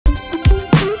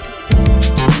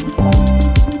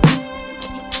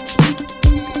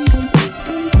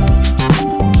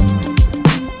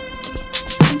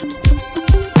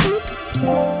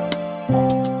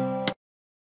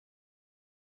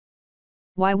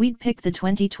Why we'd pick the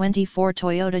 2024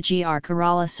 Toyota GR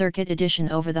Corolla Circuit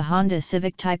Edition over the Honda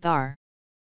Civic Type R.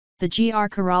 The GR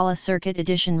Corolla Circuit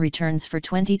Edition returns for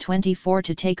 2024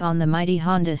 to take on the mighty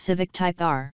Honda Civic Type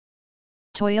R.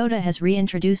 Toyota has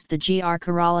reintroduced the GR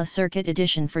Corolla Circuit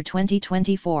Edition for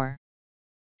 2024.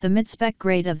 The mid-spec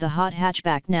grade of the hot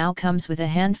hatchback now comes with a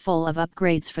handful of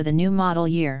upgrades for the new model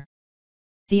year.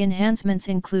 The enhancements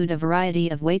include a variety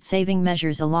of weight-saving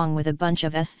measures along with a bunch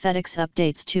of aesthetics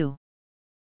updates too.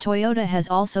 Toyota has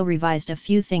also revised a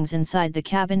few things inside the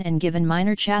cabin and given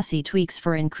minor chassis tweaks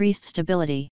for increased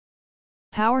stability.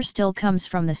 Power still comes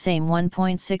from the same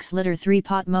 1.6-liter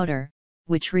 3-pot motor,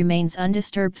 which remains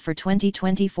undisturbed for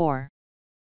 2024.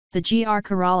 The GR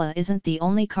Corolla isn't the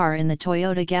only car in the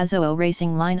Toyota Gazoo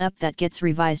racing lineup that gets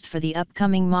revised for the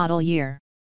upcoming model year.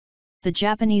 The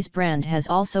Japanese brand has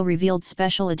also revealed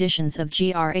special editions of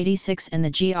GR86 and the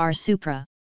GR Supra.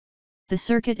 The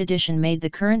Circuit Edition made the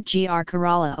current GR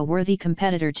Corolla a worthy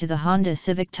competitor to the Honda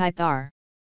Civic Type R.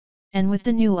 And with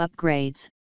the new upgrades,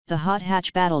 the hot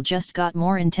hatch battle just got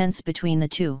more intense between the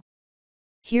two.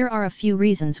 Here are a few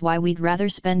reasons why we'd rather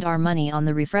spend our money on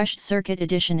the refreshed Circuit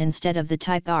Edition instead of the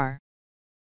Type R.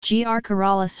 GR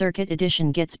Corolla Circuit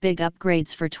Edition gets big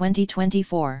upgrades for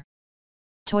 2024.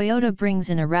 Toyota brings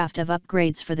in a raft of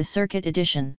upgrades for the Circuit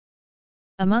Edition.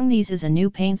 Among these is a new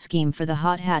paint scheme for the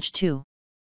hot hatch too.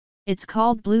 It's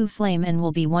called Blue Flame and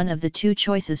will be one of the two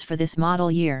choices for this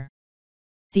model year.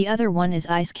 The other one is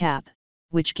Ice Cap,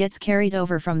 which gets carried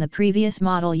over from the previous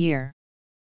model year.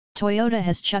 Toyota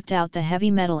has chucked out the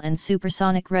heavy metal and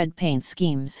supersonic red paint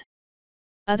schemes.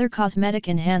 Other cosmetic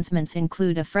enhancements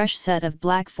include a fresh set of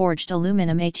black forged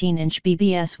aluminum 18-inch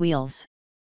BBS wheels.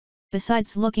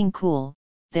 Besides looking cool,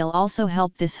 they'll also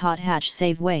help this hot hatch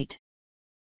save weight.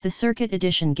 The Circuit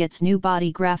Edition gets new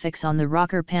body graphics on the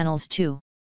rocker panels too.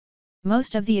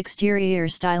 Most of the exterior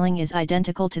styling is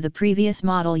identical to the previous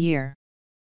model year.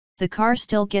 The car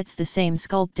still gets the same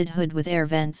sculpted hood with air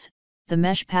vents, the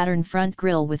mesh pattern front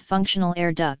grille with functional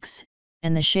air ducts,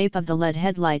 and the shape of the LED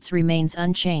headlights remains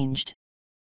unchanged.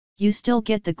 You still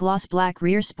get the gloss black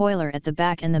rear spoiler at the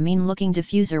back and the mean-looking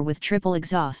diffuser with triple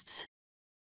exhausts.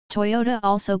 Toyota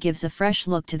also gives a fresh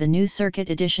look to the new Circuit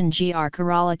Edition GR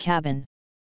Corolla cabin.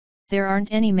 There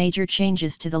aren't any major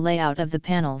changes to the layout of the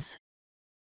panels.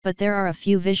 But there are a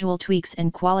few visual tweaks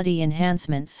and quality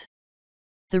enhancements.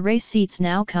 The race seats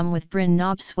now come with Brin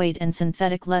knob suede and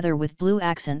synthetic leather with blue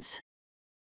accents.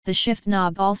 The shift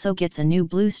knob also gets a new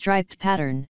blue striped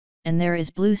pattern, and there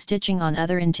is blue stitching on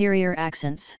other interior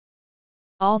accents.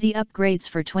 All the upgrades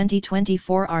for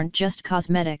 2024 aren't just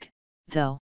cosmetic,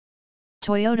 though.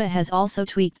 Toyota has also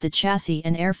tweaked the chassis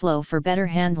and airflow for better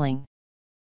handling.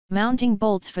 Mounting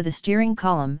bolts for the steering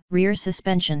column, rear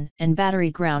suspension, and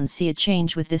battery ground see a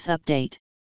change with this update.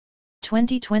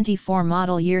 2024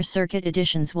 model year Circuit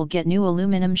Editions will get new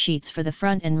aluminum sheets for the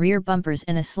front and rear bumpers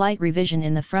and a slight revision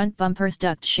in the front bumper's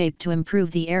duct shape to improve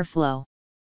the airflow.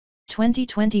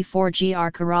 2024 GR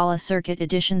Corolla Circuit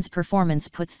Edition's performance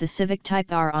puts the Civic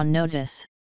Type R on notice.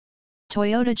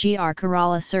 Toyota GR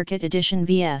Corolla Circuit Edition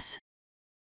vs.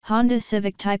 Honda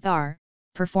Civic Type R,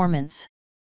 performance.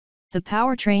 The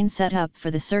powertrain setup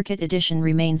for the Circuit Edition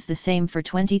remains the same for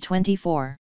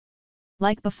 2024.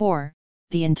 Like before,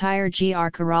 the entire GR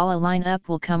Corolla lineup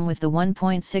will come with the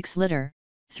 1.6-liter,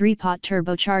 3-pot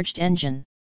turbocharged engine.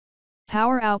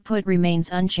 Power output remains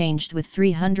unchanged with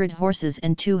 300 horses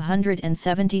and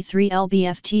 273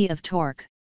 lb-ft of torque.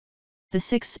 The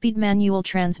 6-speed manual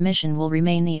transmission will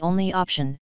remain the only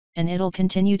option, and it'll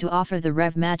continue to offer the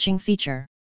rev matching feature.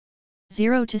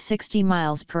 0 to 60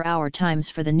 miles per hour times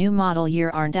for the new model year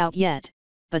aren't out yet,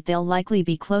 but they'll likely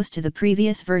be close to the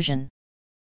previous version.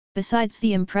 Besides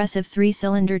the impressive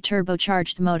 3-cylinder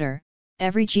turbocharged motor,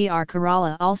 every GR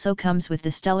Corolla also comes with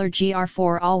the stellar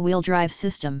GR4 all-wheel drive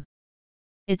system.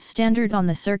 It's standard on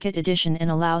the Circuit Edition and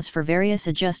allows for various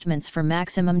adjustments for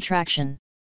maximum traction.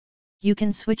 You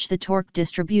can switch the torque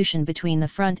distribution between the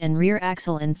front and rear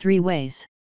axle in 3 ways.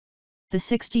 The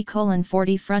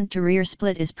 60/40 front-to-rear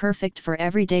split is perfect for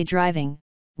everyday driving,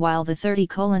 while the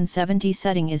 30/70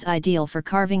 setting is ideal for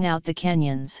carving out the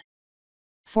canyons.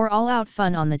 For all-out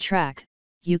fun on the track,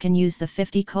 you can use the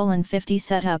 50/50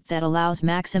 setup that allows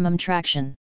maximum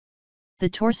traction. The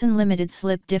Torsen limited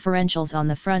slip differentials on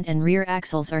the front and rear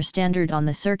axles are standard on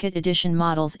the Circuit Edition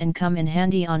models and come in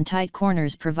handy on tight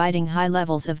corners, providing high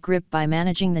levels of grip by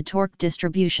managing the torque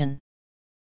distribution.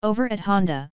 Over at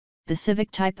Honda, the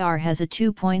Civic Type R has a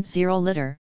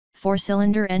 2.0-liter,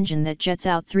 4-cylinder engine that jets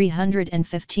out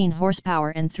 315 horsepower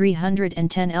and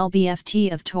 310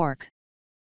 lb-ft of torque.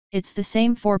 It's the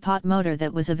same 4-pot motor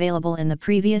that was available in the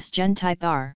previous Gen Type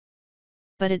R.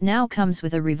 but it now comes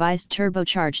with a revised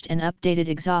turbocharged and updated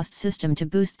exhaust system to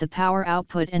boost the power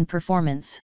output and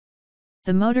performance.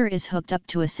 The motor is hooked up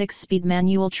to a 6-speed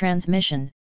manual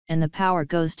transmission, and the power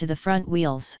goes to the front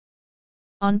wheels.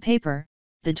 On paper,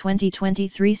 the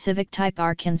 2023 Civic Type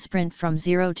R can sprint from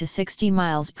 0 to 60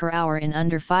 miles per hour in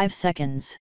under 5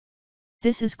 seconds.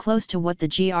 This is close to what the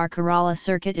GR Corolla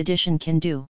Circuit Edition can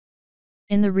do.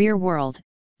 In the rear world,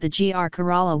 the GR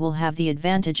Corolla will have the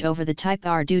advantage over the Type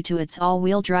R due to its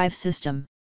all-wheel drive system.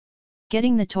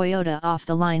 Getting the Toyota off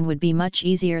the line would be much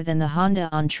easier than the Honda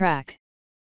on track.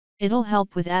 It'll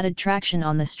help with added traction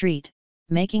on the street,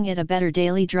 making it a better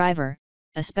daily driver,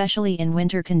 especially in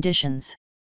winter conditions.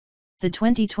 The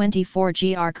 2024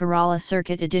 GR Corolla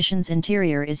Circuit Edition's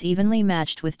interior is evenly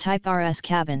matched with Type R's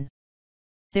cabin.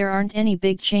 There aren't any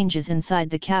big changes inside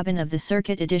the cabin of the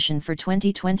Circuit Edition for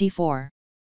 2024.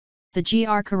 The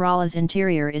GR Corolla's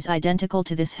interior is identical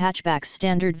to this hatchback's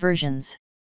standard versions.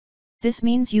 This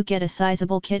means you get a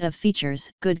sizable kit of features,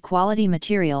 good quality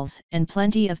materials, and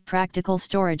plenty of practical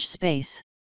storage space.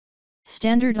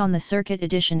 Standard on the Circuit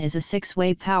Edition is a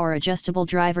 6-way power-adjustable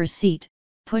driver's seat,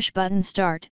 push-button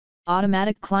start,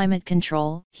 automatic climate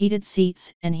control, heated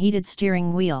seats, and heated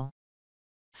steering wheel.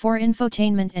 For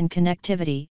infotainment and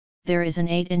connectivity, there is an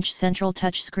 8-inch central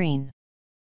touchscreen.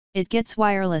 It gets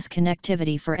wireless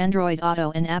connectivity for Android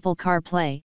Auto and Apple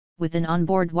CarPlay, with an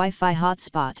onboard Wi-Fi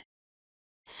hotspot.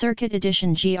 Circuit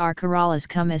Edition GR Corollas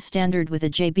come as standard with a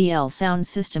JBL sound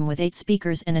system with 8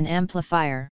 speakers and an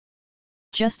amplifier.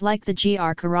 Just like the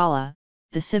GR Corolla,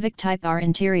 the Civic Type R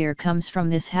interior comes from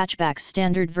this hatchback's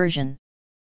standard version.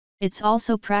 It's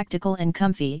also practical and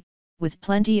comfy, with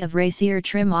plenty of racier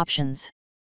trim options.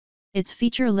 Its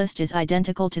feature list is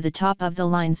identical to the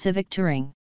top-of-the-line Civic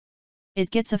Touring. It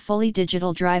gets a fully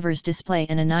digital driver's display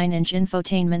and a 9-inch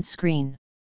infotainment screen.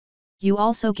 You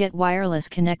also get wireless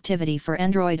connectivity for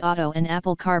Android Auto and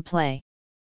Apple CarPlay.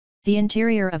 The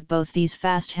interior of both these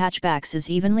fast hatchbacks is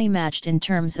evenly matched in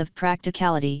terms of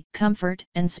practicality, comfort,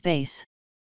 and space.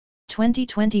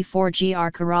 2024 GR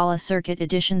Corolla Circuit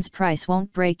Edition's price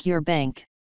won't break your bank.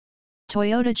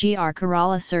 Toyota GR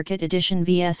Corolla Circuit Edition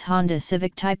vs Honda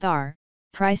Civic Type R,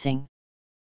 pricing.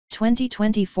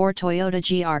 2024 Toyota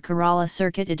GR Corolla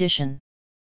Circuit Edition.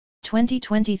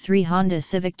 2023 Honda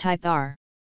Civic Type R.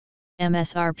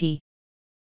 MSRP.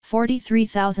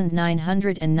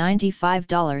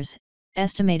 $43,995,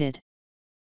 estimated.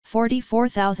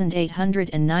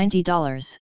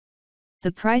 $44,890.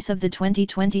 The price of the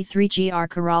 2023 GR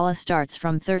Corolla starts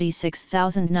from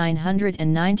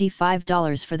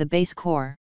 $36,995 for the base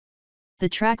core. The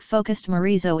track-focused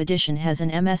Morizo edition has an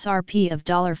MSRP of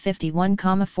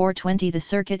 $51,420. The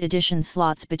Circuit Edition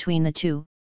slots between the two,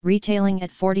 retailing at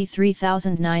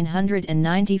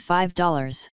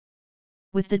 $43,995.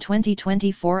 With the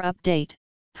 2024 update,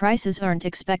 prices aren't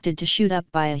expected to shoot up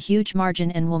by a huge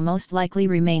margin and will most likely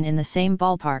remain in the same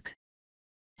ballpark.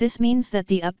 This means that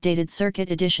the updated Circuit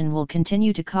Edition will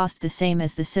continue to cost the same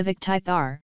as the Civic Type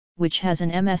R, which has an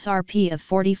MSRP of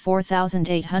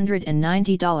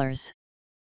 $44,890.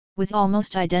 With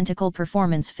almost identical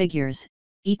performance figures,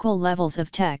 equal levels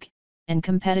of tech, and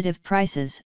competitive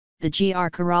prices, the GR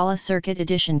Corolla Circuit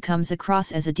Edition comes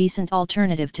across as a decent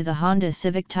alternative to the Honda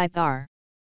Civic Type R.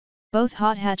 Both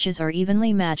hot hatches are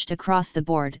evenly matched across the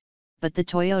board, but the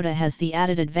Toyota has the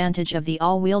added advantage of the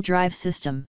all-wheel drive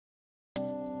system.